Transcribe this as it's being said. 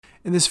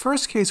In this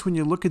first case, when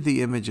you look at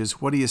the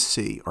images, what do you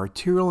see?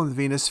 Arterial and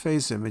venous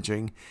phase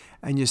imaging,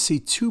 and you see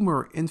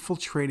tumor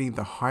infiltrating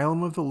the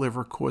hilum of the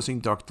liver causing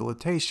duct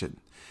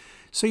dilatation.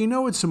 So you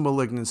know it's a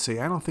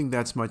malignancy. I don't think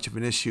that's much of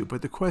an issue,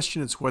 but the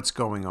question is what's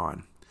going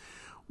on?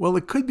 Well,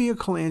 it could be a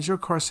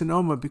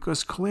cholangiocarcinoma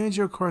because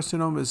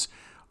cholangiocarcinomas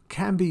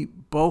can be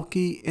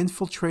bulky,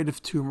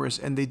 infiltrative tumors,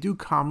 and they do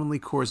commonly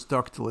cause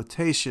duct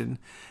dilatation,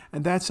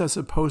 and that's as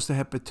opposed to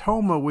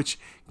hepatoma, which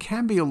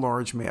can be a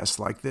large mass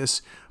like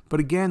this, but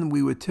again,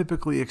 we would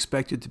typically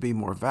expect it to be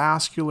more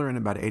vascular in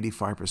about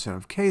 85%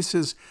 of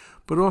cases,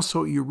 but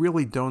also you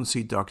really don't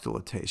see duct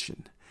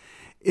dilatation.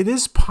 It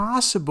is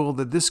possible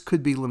that this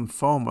could be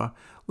lymphoma.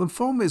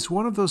 Lymphoma is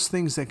one of those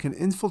things that can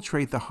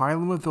infiltrate the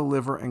hilum of the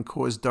liver and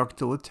cause duct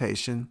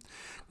dilatation.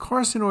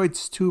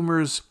 Carcinoid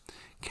tumors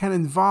can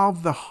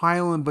involve the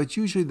hilum, but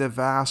usually the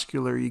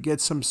vascular. You get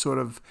some sort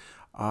of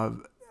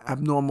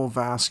abnormal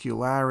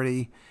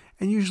vascularity,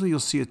 and usually you'll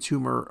see a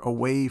tumor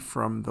away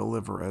from the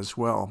liver as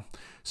well.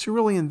 So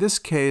really in this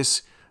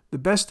case, the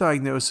best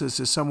diagnosis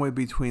is somewhere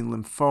between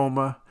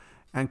lymphoma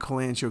and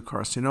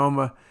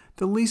cholangiocarcinoma.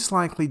 The least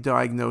likely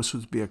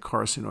diagnosis would be a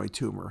carcinoid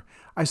tumor.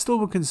 I still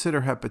would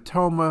consider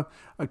hepatoma.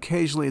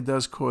 Occasionally it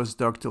does cause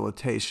duct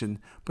dilatation,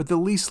 but the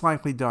least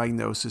likely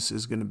diagnosis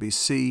is going to be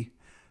C,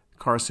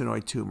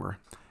 carcinoid tumor.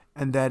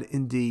 And that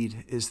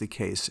indeed is the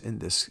case in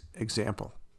this example.